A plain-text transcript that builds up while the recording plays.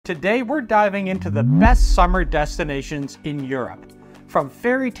Today we're diving into the best summer destinations in Europe. From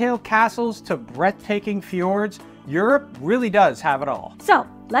fairy tale castles to breathtaking fjords, Europe really does have it all. So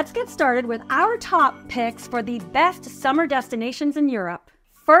let's get started with our top picks for the best summer destinations in Europe.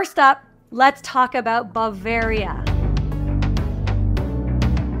 First up, let's talk about Bavaria.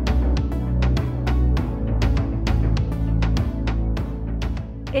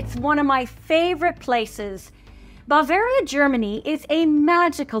 It's one of my favorite places. Bavaria, Germany is a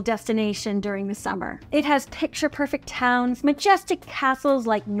magical destination during the summer. It has picture-perfect towns, majestic castles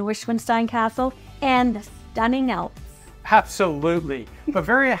like Neuschwanstein Castle, and the stunning Alps. Absolutely.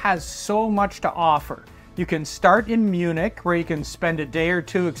 Bavaria has so much to offer. You can start in Munich, where you can spend a day or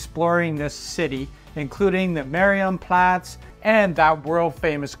two exploring this city, including the Marienplatz and that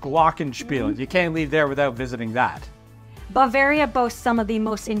world-famous Glockenspiel. You can't leave there without visiting that. Bavaria boasts some of the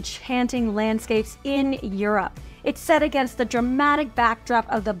most enchanting landscapes in Europe. It's set against the dramatic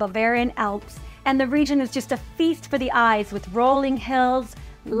backdrop of the Bavarian Alps, and the region is just a feast for the eyes with rolling hills,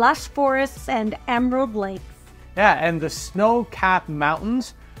 lush forests, and emerald lakes. Yeah, and the snow-capped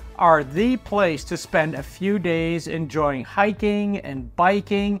mountains are the place to spend a few days enjoying hiking and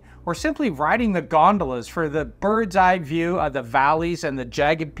biking, or simply riding the gondolas for the bird's eye view of the valleys and the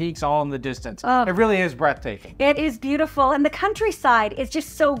jagged peaks all in the distance. It really is breathtaking. It is beautiful, and the countryside is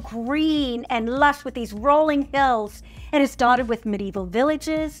just so green and lush with these rolling hills, and it's dotted with medieval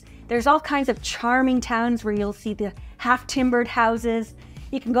villages. There's all kinds of charming towns where you'll see the half-timbered houses.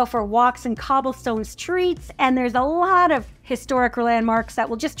 You can go for walks in cobblestone streets, and there's a lot of historic landmarks that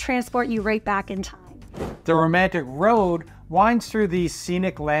will just transport you right back in time. The romantic road winds through these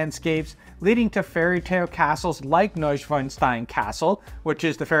scenic landscapes, leading to fairy tale castles like Neuschwanstein Castle, which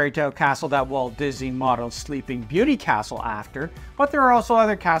is the fairy tale castle that Walt Disney modeled Sleeping Beauty Castle after. But there are also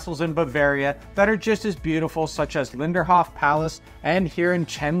other castles in Bavaria that are just as beautiful, such as Linderhof Palace and here in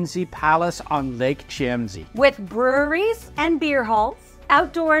Chiemsee Palace on Lake Chiemsee. With breweries and beer halls,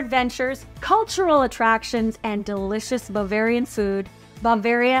 outdoor adventures, cultural attractions, and delicious Bavarian food,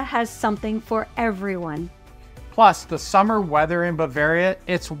 Bavaria has something for everyone. Plus, the summer weather in Bavaria,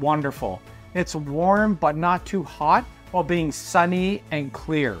 it's wonderful. It's warm but not too hot while being sunny and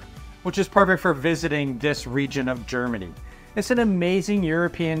clear, which is perfect for visiting this region of Germany. It's an amazing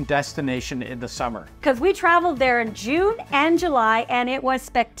European destination in the summer. Because we traveled there in June and July, and it was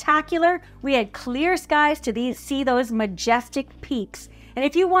spectacular. We had clear skies to see those majestic peaks. And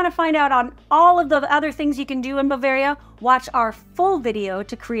if you want to find out on all of the other things you can do in Bavaria, watch our full video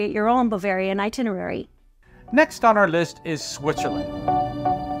to create your own Bavarian itinerary. Next on our list is Switzerland.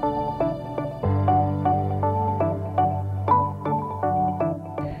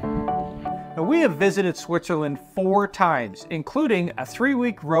 Now, we have visited Switzerland 4 times, including a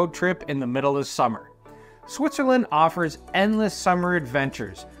 3-week road trip in the middle of summer. Switzerland offers endless summer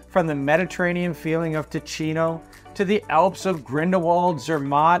adventures, from the Mediterranean feeling of Ticino, to the Alps of Grindelwald,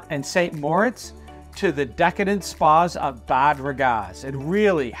 Zermatt, and St. Moritz, to the decadent spas of Bad Ragaz. It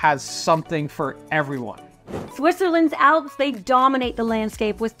really has something for everyone. Switzerland's Alps, they dominate the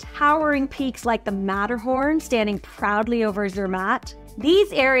landscape with towering peaks like the Matterhorn standing proudly over Zermatt.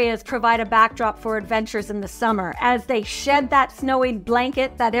 These areas provide a backdrop for adventures in the summer as they shed that snowy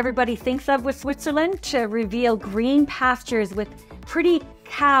blanket that everybody thinks of with Switzerland to reveal green pastures with pretty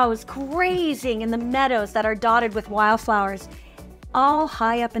cows grazing in the meadows that are dotted with wildflowers, all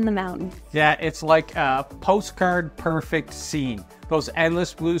high up in the mountains. Yeah, it's like a postcard perfect scene. Those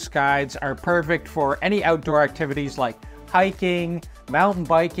endless blue skies are perfect for any outdoor activities like hiking, mountain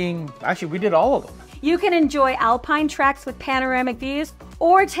biking. Actually, we did all of them. You can enjoy alpine tracks with panoramic views,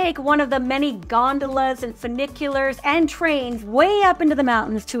 or take one of the many gondolas and funiculars and trains way up into the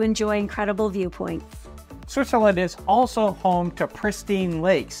mountains to enjoy incredible viewpoints. Switzerland is also home to pristine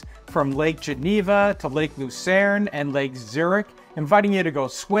lakes, from Lake Geneva to Lake Lucerne and Lake Zurich, inviting you to go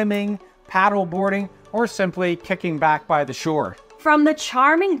swimming, paddleboarding, or simply kicking back by the shore. From the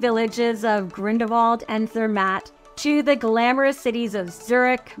charming villages of Grindelwald and Zermatt to the glamorous cities of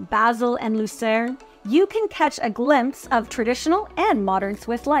Zurich, Basel, and Lucerne, you can catch a glimpse of traditional and modern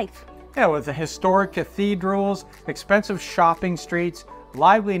Swiss life. Yeah, with the historic cathedrals, expensive shopping streets,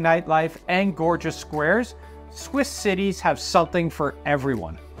 lively nightlife, and gorgeous squares, Swiss cities have something for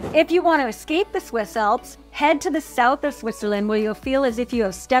everyone. If you want to escape the Swiss Alps, head to the south of Switzerland where you'll feel as if you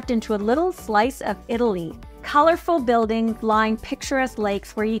have stepped into a little slice of Italy. Colorful buildings line picturesque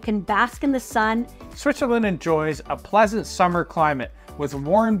lakes where you can bask in the sun. Switzerland enjoys a pleasant summer climate with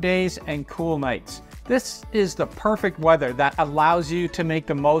warm days and cool nights. This is the perfect weather that allows you to make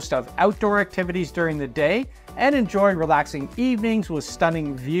the most of outdoor activities during the day and enjoy relaxing evenings with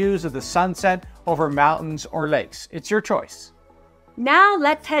stunning views of the sunset over mountains or lakes. It's your choice. Now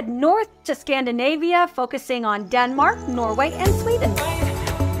let's head north to Scandinavia, focusing on Denmark, Norway, and Sweden.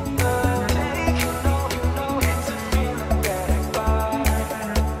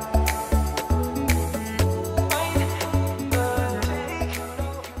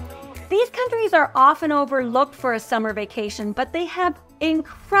 These countries are often overlooked for a summer vacation, but they have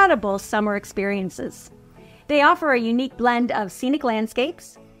incredible summer experiences. They offer a unique blend of scenic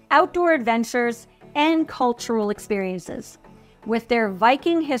landscapes, outdoor adventures, and cultural experiences. With their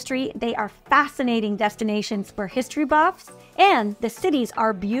Viking history, they are fascinating destinations for history buffs, and the cities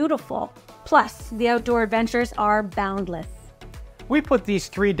are beautiful. Plus, the outdoor adventures are boundless. We put these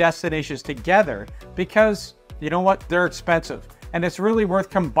 3 destinations together because, you know what, they're expensive. And it's really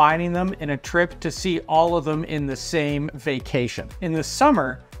worth combining them in a trip to see all of them in the same vacation. In the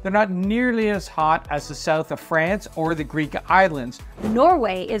summer, they're not nearly as hot as the south of France or the Greek islands.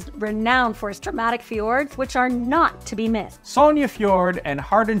 Norway is renowned for its dramatic fjords, which are not to be missed. Sogne Fjord and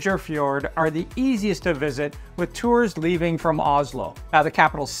Hardanger Fjord are the easiest to visit, with tours leaving from Oslo. Now, the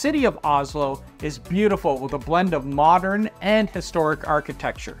capital city of Oslo is beautiful with a blend of modern and historic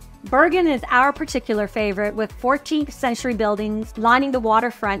architecture. Bergen is our particular favorite, with 14th century buildings lining the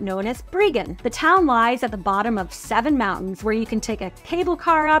waterfront known as Bryggen. The town lies at the bottom of 7 mountains where you can take a cable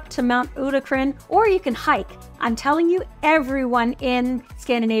car up to Mount Udakrin, or you can hike. I'm telling you, everyone in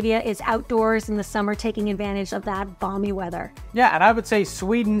Scandinavia is outdoors in the summer, taking advantage of that balmy weather. Yeah, and I would say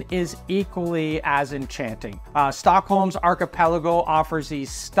Sweden is equally as enchanting. Stockholm's archipelago offers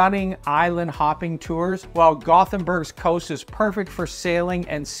these stunning island hopping tours, while Gothenburg's coast is perfect for sailing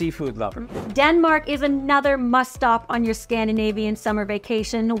and seafood lovers. Denmark is another must-stop on your Scandinavian summer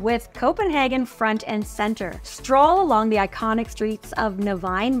vacation, with Copenhagen front and center. Stroll along the iconic streets of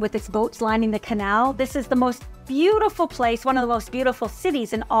Navine with its boats lining the canal. This is the most beautiful place, one of the most beautiful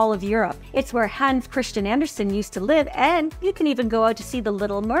cities in all of Europe. It's where Hans Christian Andersen used to live, and you can even go out to see the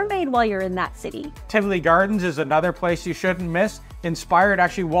Little Mermaid while you're in that city. Tivoli Gardens is another place you shouldn't miss. Inspired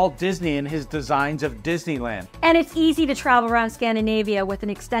actually Walt Disney in his designs of Disneyland. And it's easy to travel around Scandinavia with an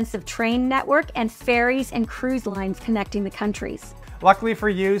extensive train network and ferries and cruise lines connecting the countries. Luckily for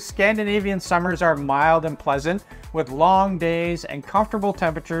you, Scandinavian summers are mild and pleasant, with long days and comfortable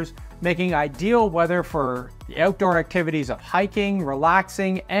temperatures, making ideal weather for the outdoor activities of hiking,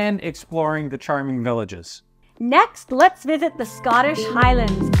 relaxing, and exploring the charming villages. Next, let's visit the Scottish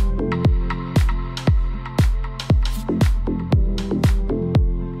Highlands.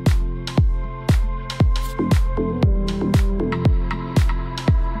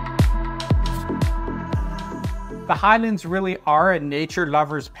 The Highlands really are a nature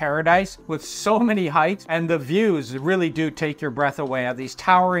lover's paradise with so many hikes, and the views really do take your breath away of these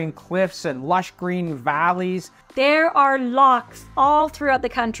towering cliffs and lush green valleys. There are lochs all throughout the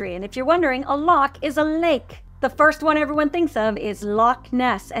country, and if you're wondering, a loch is a lake. The first one everyone thinks of is Loch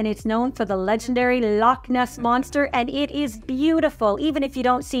Ness, and it's known for the legendary Loch Ness Monster, and it is beautiful. Even if you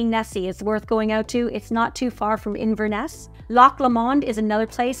don't see Nessie, it's worth going out to. It's not too far from Inverness. Loch Lomond is another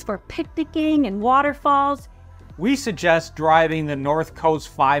place for picnicking and waterfalls. We suggest driving the North Coast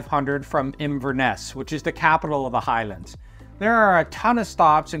 500 from Inverness, which is the capital of the Highlands. There are a ton of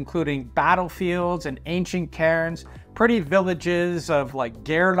stops, including battlefields and ancient cairns, pretty villages of like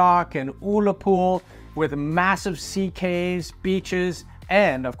Gairloch and Ullapool, with massive sea caves, beaches,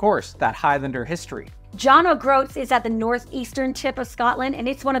 and of course, that Highlander history. John O'Groats is at the northeastern tip of Scotland, and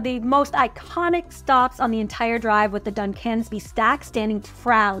it's one of the most iconic stops on the entire drive, with the Dunkensby Stack standing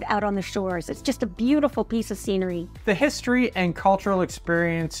proud out on the shores. It's just a beautiful piece of scenery. The history and cultural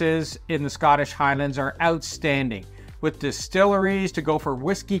experiences in the Scottish Highlands are outstanding, with distilleries to go for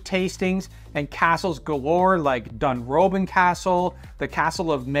whiskey tastings and castles galore like Dunrobin Castle, the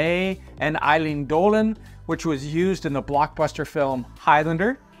Castle of May, and Eilean Dolan, which was used in the blockbuster film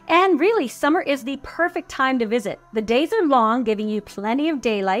Highlander. And really, summer is the perfect time to visit. The days are long, giving you plenty of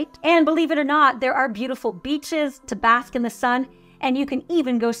daylight. And believe it or not, there are beautiful beaches to bask in the sun, and you can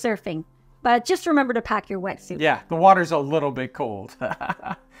even go surfing. But just remember to pack your wetsuit. Yeah, the water's a little bit cold.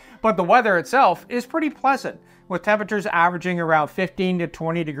 But the weather itself is pretty pleasant, with temperatures averaging around 15 to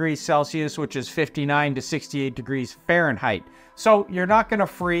 20 degrees Celsius, which is 59 to 68 degrees Fahrenheit. So you're not going to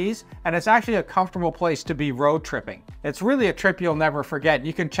freeze, and it's actually a comfortable place to be road tripping. It's really a trip you'll never forget.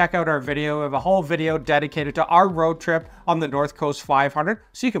 You can check out our video. We have a whole video dedicated to our road trip on the North Coast 500,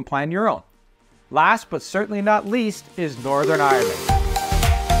 so you can plan your own. Last but certainly not least is Northern Ireland.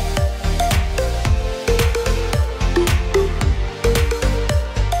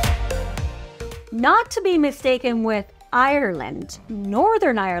 Not to be mistaken with Ireland,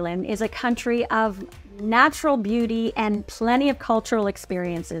 Northern Ireland is a country of natural beauty and plenty of cultural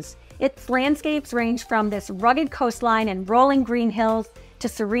experiences. Its landscapes range from this rugged coastline and rolling green hills to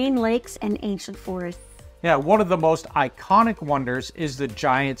serene lakes and ancient forests. Yeah, one of the most iconic wonders is the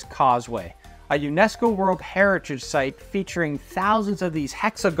Giant's Causeway, a UNESCO World Heritage Site featuring thousands of these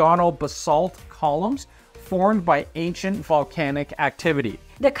hexagonal basalt columns formed by ancient volcanic activity.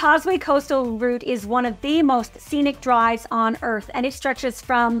 The Causeway Coastal Route is one of the most scenic drives on Earth, and it stretches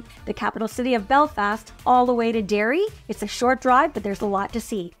from the capital city of Belfast all the way to Derry. It's a short drive, but there's a lot to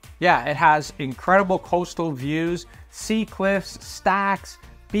see. Yeah, it has incredible coastal views, sea cliffs, stacks,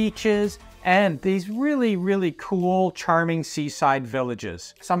 beaches, and these really cool, charming seaside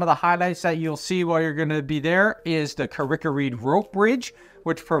villages. Some of the highlights that you'll see while you're going to be there is the Carrick-a-Reed Rope Bridge,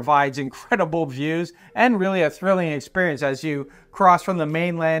 which provides incredible views and really a thrilling experience as you cross from the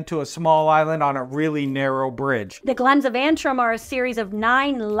mainland to a small island on a really narrow bridge. The Glens of Antrim are a series of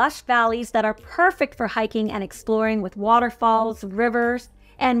 9 lush valleys that are perfect for hiking and exploring, with waterfalls, rivers,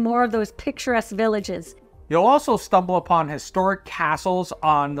 and more of those picturesque villages. You'll also stumble upon historic castles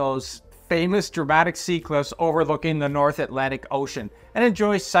on those famous dramatic sea cliffs overlooking the North Atlantic Ocean, and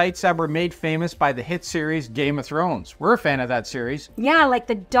enjoy sights that were made famous by the hit series Game of Thrones. We're a fan of that series. Yeah, like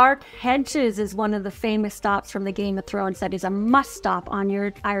the Dark Hedges is one of the famous stops from the Game of Thrones that is a must stop on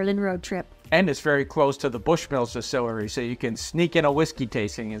your Ireland road trip. And it's very close to the Bushmills distillery, so you can sneak in a whiskey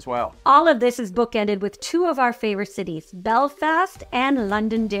tasting as well. All of this is bookended with 2 of our favorite cities, Belfast and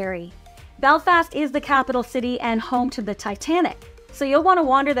Londonderry. Belfast is the capital city and home to the Titanic. So you'll want to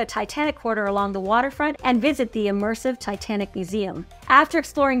wander the Titanic Quarter along the waterfront and visit the immersive Titanic Museum. After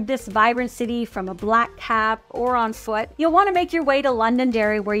exploring this vibrant city from a black cab or on foot, you'll want to make your way to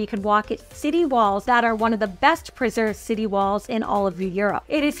Londonderry, where you can walk its city walls that are one of the best preserved city walls in all of Europe.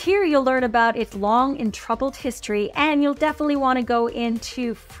 It is here you'll learn about its long and troubled history, and you'll definitely want to go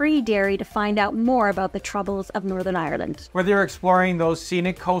into Free Derry to find out more about the troubles of Northern Ireland. Whether you're exploring those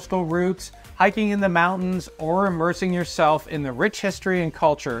scenic coastal routes, hiking in the mountains, or immersing yourself in the rich history and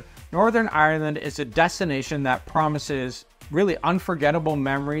culture, Northern Ireland is a destination that promises really unforgettable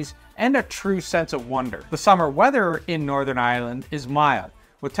memories and a true sense of wonder. The summer weather in Northern Ireland is mild,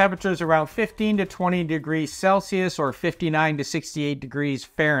 with temperatures around 15 to 20 degrees Celsius or 59 to 68 degrees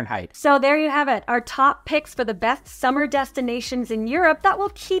Fahrenheit. So there you have it, our top picks for the best summer destinations in Europe that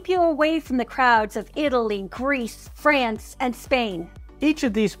will keep you away from the crowds of Italy, Greece, France, and Spain. Each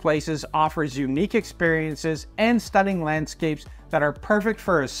of these places offers unique experiences and stunning landscapes that are perfect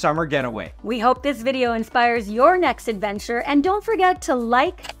for a summer getaway. We hope this video inspires your next adventure, and don't forget to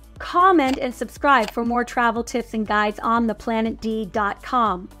like, comment, and subscribe for more travel tips and guides on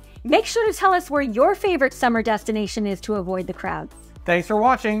ThePlanetD.com. Make sure to tell us where your favorite summer destination is to avoid the crowds. Thanks for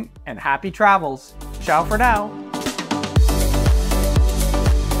watching and happy travels. Ciao for now.